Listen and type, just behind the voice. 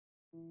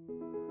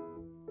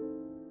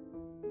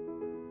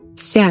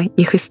Вся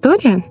их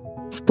история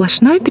 —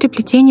 сплошное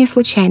переплетение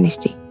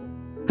случайностей.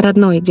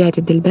 Родной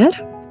дядя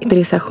Дильбер,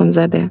 Идрис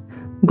Ахундзаде,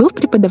 был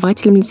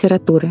преподавателем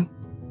литературы,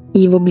 и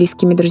его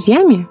близкими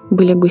друзьями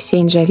были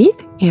Гусейн Джавид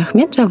и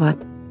Ахмед Джавад.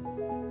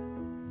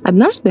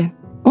 Однажды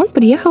он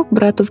приехал к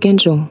брату в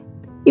Гянджу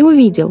и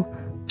увидел,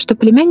 что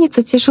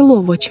племянница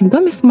тяжело в отчим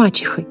доме с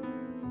мачехой.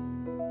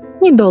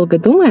 Недолго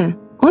думая,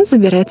 он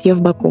забирает ее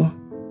в Баку.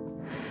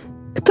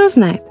 Кто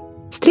знает,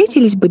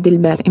 встретились бы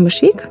Дильбер и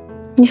Мушвига,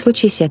 не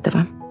случись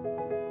этого.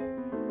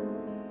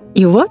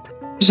 И вот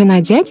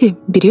жена дяди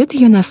берет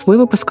ее на свой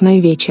выпускной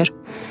вечер.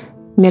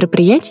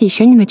 Мероприятие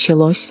еще не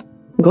началось.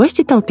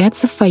 Гости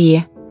толпятся в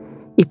фойе.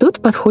 И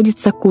тут подходит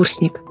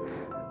сокурсник.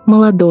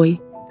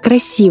 Молодой,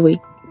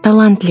 красивый,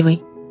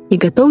 талантливый и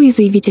готовый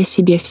заявить о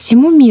себе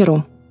всему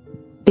миру.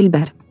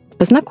 Дильбер,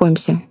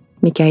 познакомься.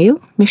 Микаил,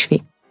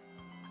 Мушвиг.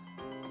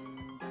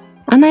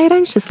 Она и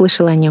раньше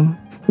слышала о нем,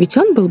 ведь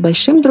он был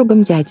большим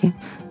другом дяди,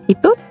 и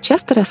тот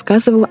часто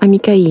рассказывал о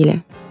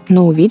Микаиле,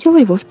 но увидела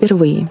его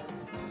впервые.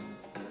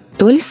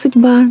 То ли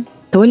судьба,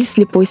 то ли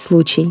слепой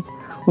случай.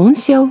 Он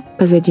сел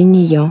позади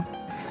нее.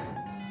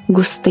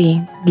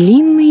 Густые,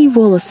 длинные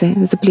волосы,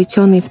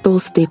 заплетенные в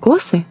толстые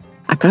косы,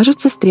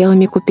 окажутся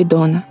стрелами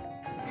Купидона.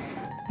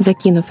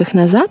 Закинув их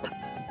назад,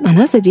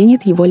 она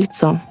заденет его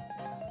лицо,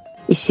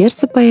 и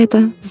сердце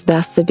поэта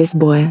сдастся без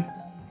боя.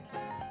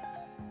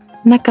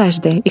 На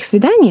каждое их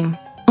свидание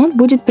он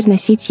будет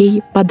приносить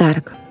ей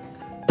подарок.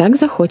 Так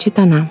захочет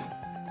она.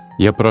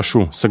 Я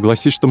прошу,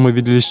 согласись, что мы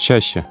виделись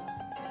чаще.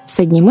 С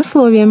одним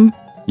условием.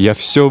 Я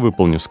все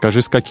выполню,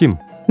 скажи, с каким?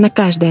 На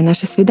каждое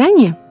наше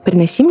свидание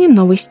приноси мне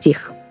новый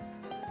стих.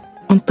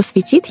 Он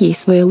посвятит ей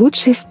свои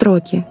лучшие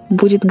строки,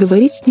 будет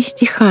говорить с ней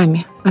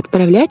стихами,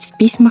 отправлять в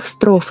письмах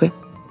строфы,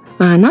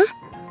 а она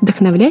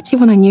вдохновлять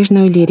его на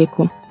нежную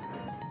лирику.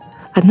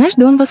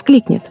 Однажды он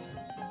воскликнет: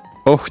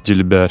 «Ох,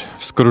 Дильбер,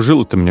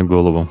 вскружила ты мне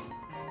голову.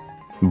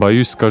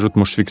 Боюсь, скажут,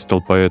 Мушвиг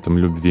стал поэтом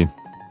любви.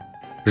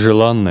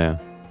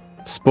 Желанная,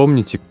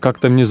 вспомните,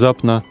 как-то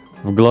внезапно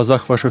в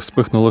глазах ваших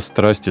вспыхнула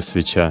страсть и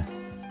свеча.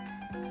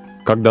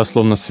 Когда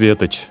словно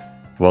светоч,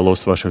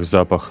 волос ваших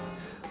запах,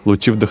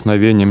 лучи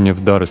вдохновения мне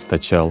в дар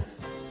источал.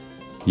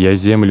 Я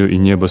землю и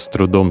небо с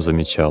трудом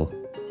замечал».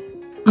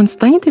 Он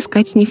станет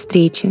искать с ней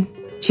встречи,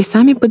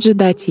 часами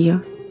поджидать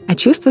ее, а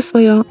чувство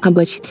свое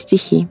облачит в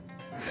стихи.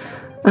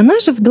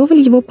 Она же вдоволь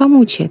его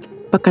помучает,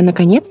 пока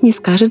наконец не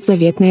скажет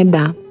заветное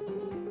 «да».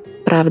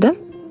 Правда,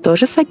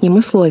 тоже с одним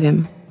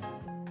условием.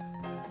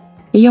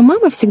 Ее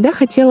мама всегда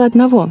хотела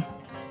одного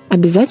 —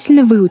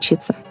 обязательно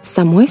выучиться,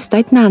 самой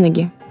встать на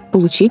ноги,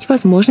 получить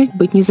возможность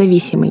быть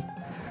независимой.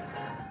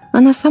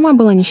 Она сама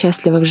была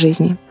несчастлива в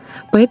жизни,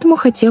 поэтому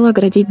хотела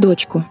оградить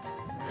дочку.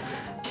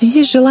 В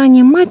связи с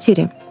желанием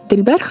матери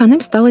Дильбер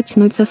ханым стала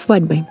тянуть со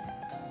свадьбой.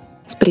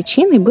 С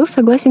причиной был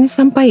согласен и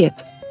сам поэт.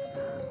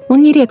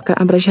 Он нередко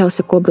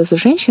обращался к образу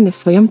женщины в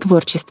своем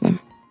творчестве.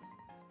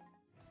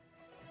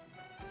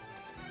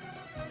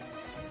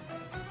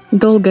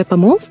 Долгая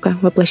помолвка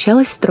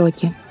воплощалась в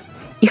строки.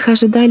 Их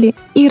ожидали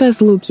и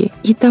разлуки,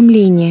 и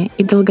томления,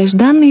 и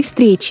долгожданные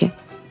встречи.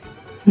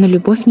 Но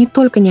любовь не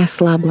только не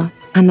ослабла,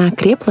 она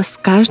окрепла с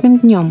каждым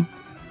днем.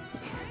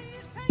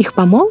 Их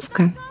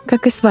помолвка,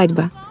 как и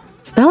свадьба,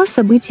 стала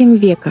событием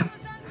века.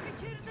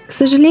 К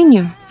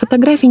сожалению,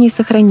 фотографии не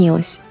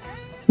сохранилось,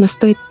 но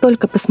стоит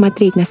только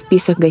посмотреть на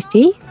список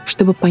гостей,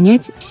 чтобы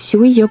понять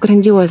всю ее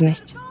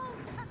грандиозность.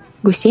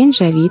 Гусейн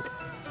Джавид,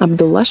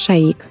 Абдулла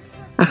Шаик,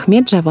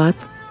 Ахмед Джавад,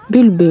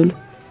 Бюльбюль,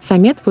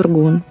 Самет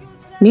Вургун,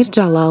 Мир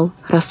Джалал,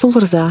 Расул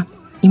Рза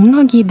и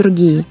многие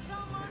другие.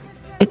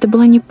 Это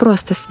была не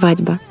просто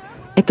свадьба,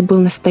 это был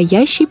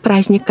настоящий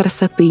праздник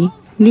красоты,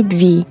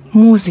 любви,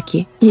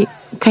 музыки и,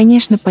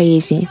 конечно,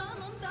 поэзии.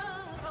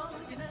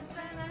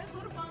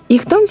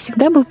 Их дом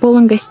всегда был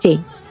полон гостей.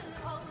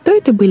 То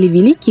это были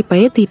великие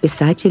поэты и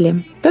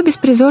писатели, то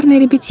беспризорные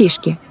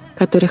ребятишки,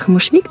 которых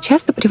Мушвиг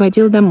часто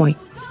приводил домой,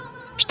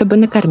 чтобы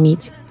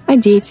накормить,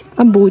 одеть,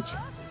 обуть,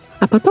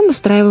 а потом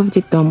устраивал в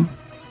детдом.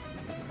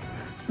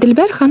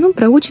 Дильбер ханум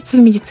проучится в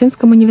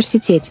медицинском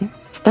университете,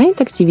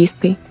 станет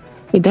активисткой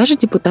и даже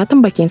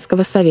депутатом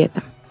Бакинского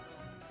совета.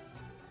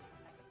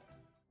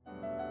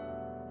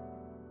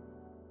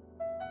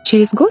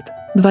 Через год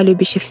два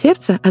любящих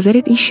сердца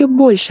озарит еще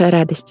большая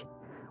радость.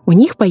 У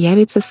них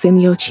появится сын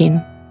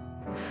Елчин.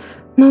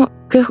 Но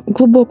к их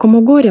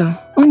глубокому горю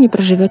он не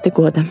проживет и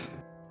года.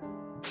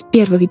 С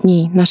первых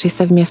дней нашей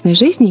совместной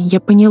жизни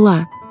я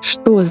поняла,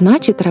 что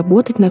значит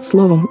работать над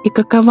словом и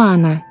какова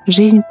она,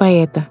 жизнь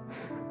поэта.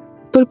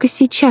 Только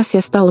сейчас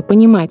я стала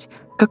понимать,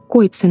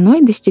 какой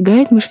ценой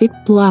достигает Мушвиг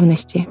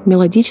плавности,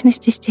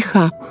 мелодичности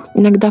стиха,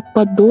 иногда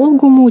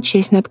подолгу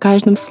мучаясь над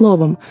каждым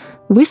словом,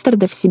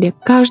 выстрадав себе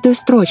каждую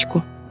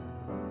строчку.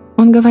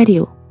 Он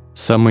говорил: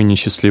 «Самые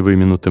несчастливые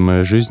минуты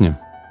моей жизни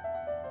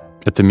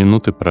 — это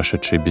минуты,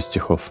 прошедшие без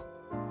стихов».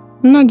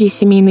 Многие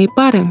семейные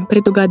пары,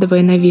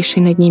 предугадывая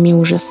нависший над ними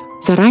ужас,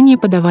 заранее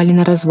подавали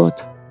на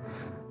развод.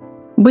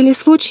 Были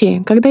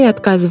случаи, когда и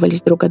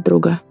отказывались друг от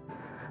друга.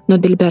 Но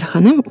Дильбер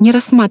ханым не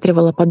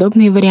рассматривала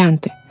подобные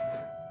варианты.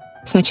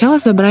 Сначала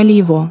забрали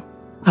его,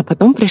 а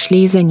потом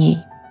пришли и за ней.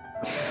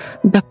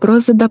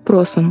 Допрос за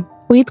допросом,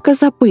 пытка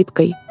за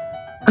пыткой.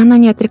 Она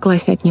не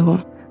отреклась от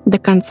него, до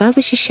конца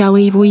защищала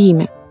его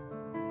имя.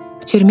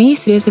 В тюрьме ей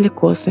срезали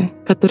косы,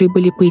 которые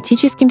были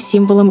поэтическим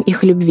символом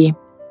их любви.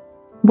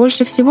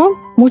 Больше всего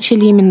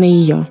мучили именно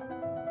ее.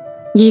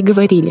 Ей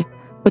говорили: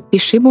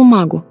 подпиши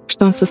бумагу,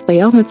 что он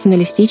состоял в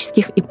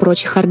националистических и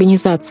прочих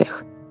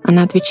организациях.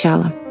 Она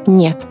отвечала: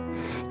 нет.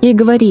 Ей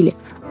говорили: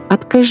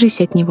 откажись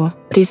от него,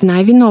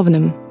 признай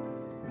виновным.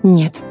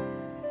 Нет.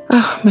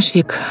 Ах,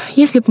 Мушвиг,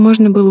 если бы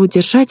можно было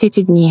удержать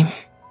эти дни.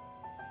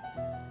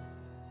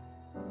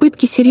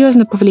 Пытки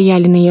серьезно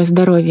повлияли на ее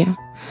здоровье.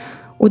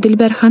 У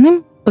Дильбер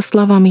Ханым, по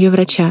словам ее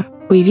врача,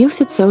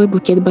 появился целый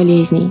букет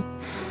болезней.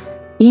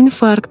 И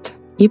инфаркт,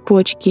 и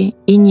почки,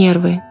 и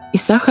нервы, и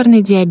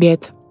сахарный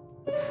диабет.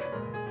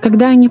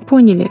 Когда они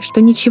поняли,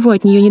 что ничего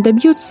от нее не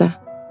добьются,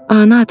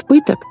 а она от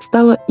пыток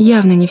стала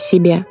явно не в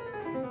себе,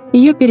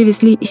 ее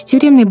перевезли из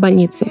тюремной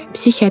больницы в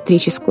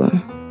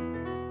психиатрическую.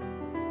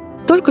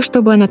 Только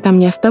чтобы она там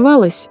не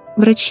оставалась,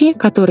 врачи,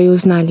 которые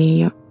узнали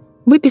ее,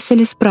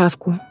 выписали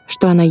справку,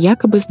 что она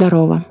якобы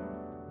здорова.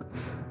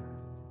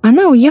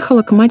 Она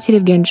уехала к матери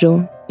в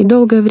Генджу и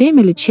долгое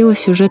время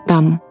лечилась уже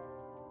там.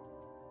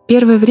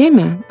 Первое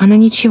время она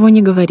ничего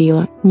не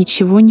говорила,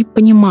 ничего не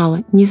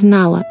понимала, не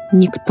знала,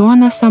 ни кто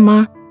она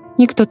сама,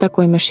 ни кто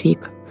такой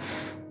Мушвиг.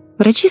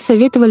 Врачи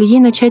советовали ей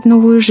начать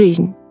новую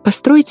жизнь,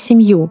 построить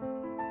семью.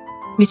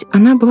 Ведь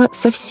она была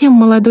совсем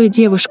молодой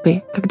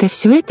девушкой, когда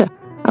все это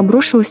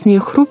обрушилось на ее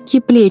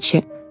хрупкие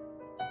плечи.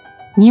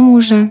 Ни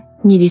мужа,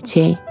 ни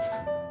детей.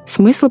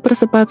 Смысла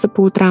просыпаться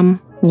по утрам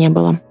не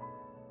было.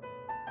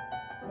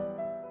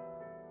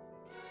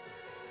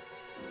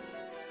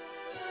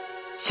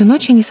 Всю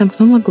ночь я не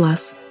сомкнула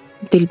глаз.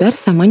 Дильбер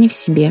сама не в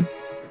себе.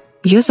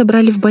 Ее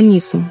забрали в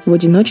больницу, в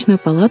одиночную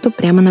палату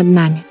прямо над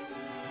нами.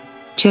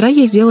 Вчера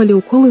ей сделали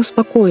укол и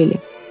успокоили.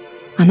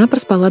 Она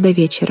проспала до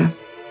вечера.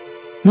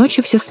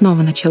 Ночью все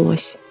снова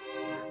началось.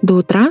 До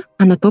утра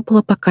она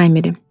топала по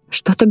камере,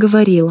 что-то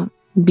говорила,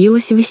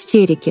 билась в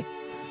истерике.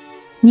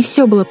 Не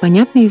все было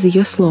понятно из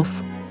ее слов.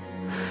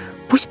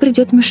 «Пусть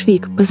придет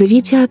Мушвиг,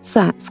 позовите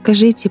отца,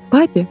 скажите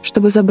папе,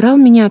 чтобы забрал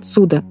меня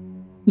отсюда.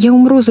 Я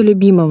умру за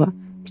любимого.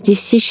 Здесь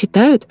все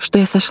считают, что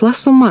я сошла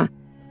с ума.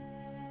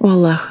 О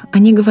Аллах,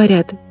 они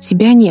говорят: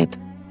 тебя нет.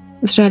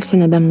 Сжалься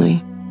надо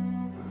мной».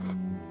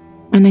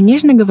 Она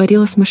нежно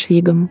говорила с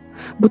Мушвигом,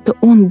 будто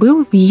он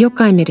был в ее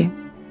камере.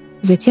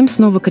 Затем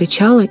снова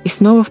кричала и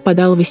снова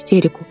впадала в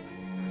истерику.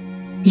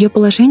 Ее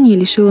положение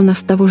лишило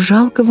нас того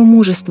жалкого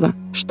мужества,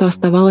 что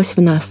оставалось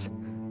в нас.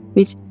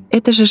 Ведь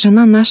это же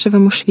жена нашего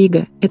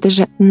Мушвига, это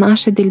же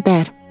наша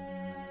Дильбер.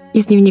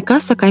 Из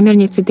дневника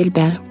сокамерницы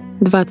Дильбер,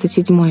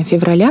 27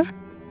 февраля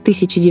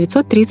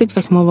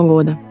 1938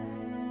 года.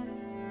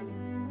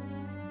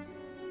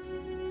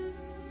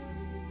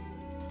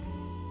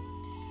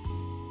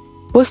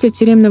 После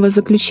тюремного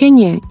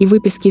заключения и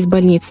выписки из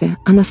больницы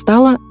она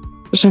стала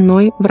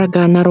женой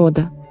врага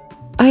народа.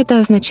 А это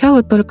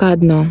означало только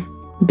одно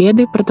 —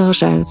 беды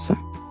продолжаются.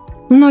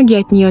 Многие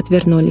от нее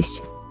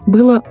отвернулись.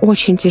 Было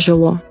очень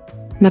тяжело.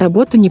 На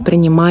работу не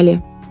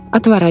принимали,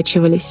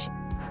 отворачивались.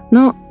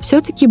 Но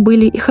все-таки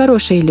были и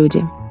хорошие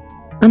люди.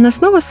 Она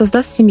снова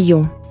создаст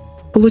семью.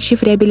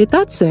 Получив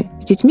реабилитацию,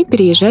 с детьми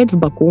переезжает в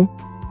Баку.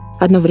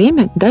 Одно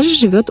время даже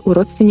живет у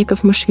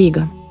родственников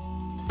Мушвига.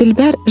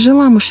 Дильбер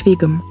жила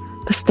Мушвигом.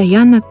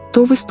 Постоянно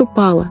то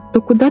выступала,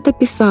 то куда-то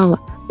писала,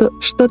 то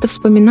что-то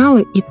вспоминала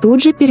и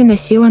тут же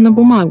переносила на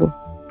бумагу.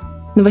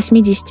 На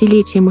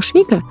 80-летие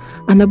Мушвига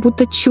она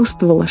будто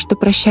чувствовала, что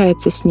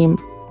прощается с ним.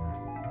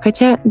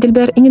 Хотя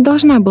Дильбер и не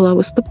должна была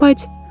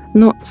выступать,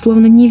 но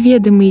словно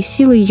неведомые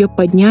силы ее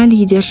подняли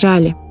и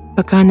держали,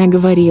 пока она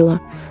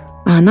говорила,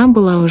 а она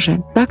была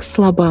уже так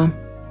слаба.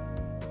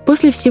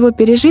 После всего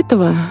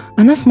пережитого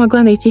она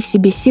смогла найти в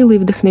себе силы и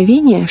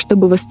вдохновение,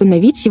 чтобы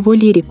восстановить его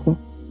лирику.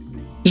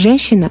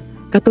 Женщина,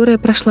 которая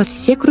прошла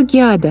все круги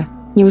ада,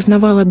 не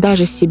узнавала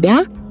даже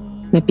себя,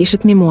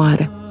 напишет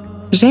мемуары.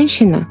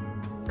 Женщина,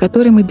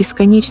 которой мы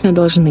бесконечно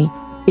должны,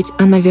 ведь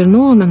она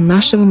вернула нам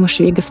нашего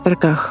Мушвига в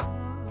строках.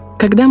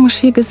 Когда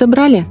Мушвига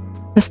забрали,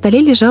 на столе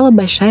лежала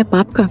большая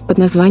папка под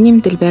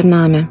названием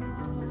 «Дильбернаме».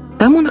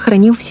 Там он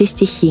хранил все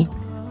стихи,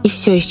 и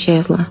все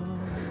исчезло.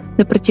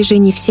 На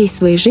протяжении всей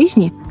своей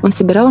жизни он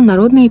собирал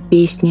народные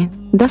песни,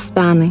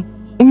 дастаны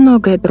и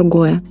многое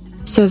другое.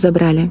 Все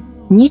забрали,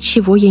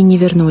 ничего ей не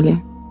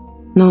вернули.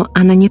 Но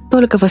она не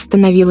только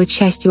восстановила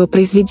часть его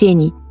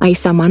произведений, а и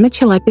сама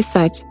начала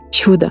писать.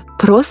 Чудо,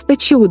 просто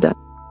чудо!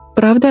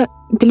 Правда,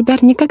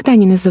 Дильбер никогда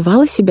не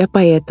называла себя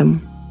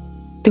поэтом.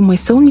 «Ты мой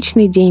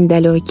солнечный день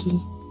далекий,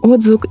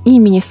 отзвук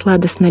имени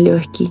сладостно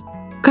легкий.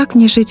 Как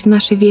мне жить в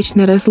нашей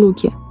вечной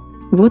разлуке?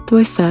 Вот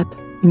твой сад,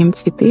 в нем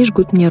цветы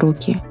жгут мне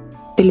руки.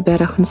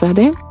 Дильбер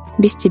Ахундзаде,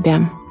 без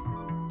тебя».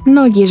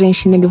 Многие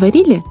женщины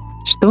говорили,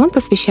 что он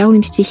посвящал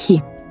им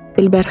стихи.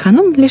 Дильбер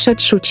Ханум лишь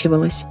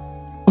отшучивалась.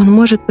 Он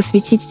может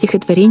посвятить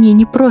стихотворение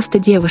не просто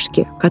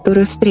девушке,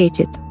 которую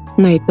встретит,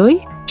 но и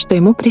той, что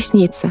ему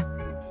приснится.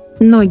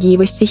 Многие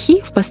его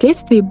стихи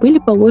впоследствии были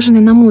положены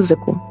на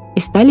музыку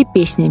и стали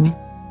песнями.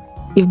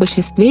 и в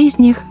большинстве из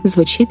них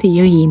звучит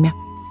ее имя.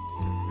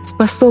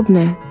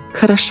 Способная,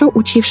 хорошо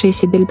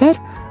учившаяся Дильбер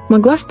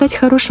могла стать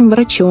хорошим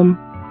врачом,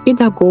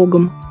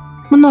 педагогом,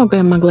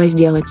 многое могла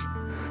сделать.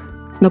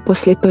 Но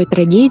после той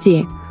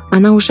трагедии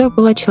она уже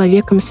была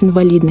человеком с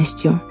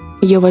инвалидностью,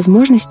 ее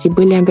возможности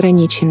были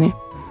ограничены.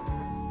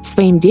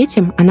 Своим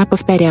детям она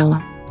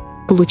повторяла: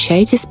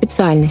 «Получайте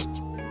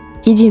специальность».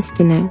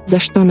 Единственное, за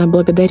что она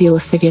благодарила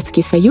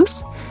Советский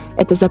Союз,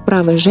 это за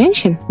право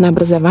женщин на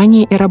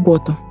образование и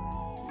работу.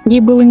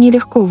 Ей было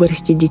нелегко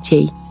вырастить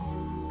детей.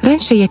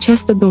 Раньше я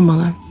часто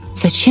думала: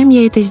 зачем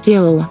я это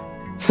сделала?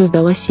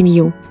 Создала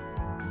семью.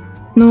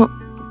 Но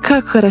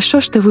как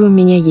хорошо, что вы у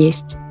меня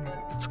есть,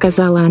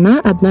 сказала она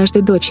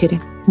однажды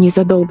дочери,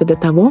 незадолго до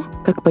того,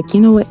 как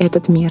покинула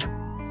этот мир.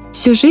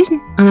 Всю жизнь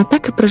она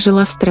так и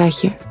прожила в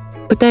страхе,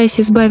 пытаясь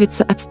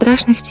избавиться от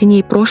страшных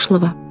теней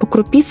прошлого, по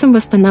крупицам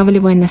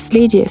восстанавливая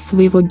наследие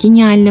своего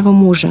гениального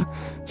мужа,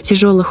 в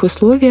тяжелых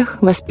условиях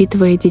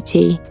воспитывая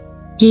детей.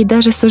 Ей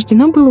даже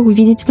суждено было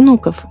увидеть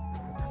внуков,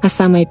 а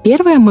самая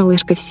первая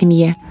малышка в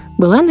семье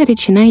была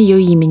наречена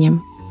ее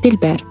именем —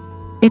 Дильбер.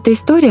 Эта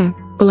история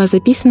была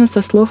записана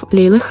со слов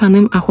Лейлы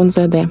ханым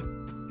Ахундзаде,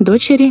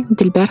 дочери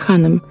Дильбер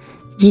ханым,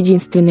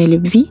 единственной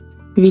любви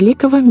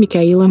великого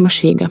Микаила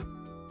Мушвига.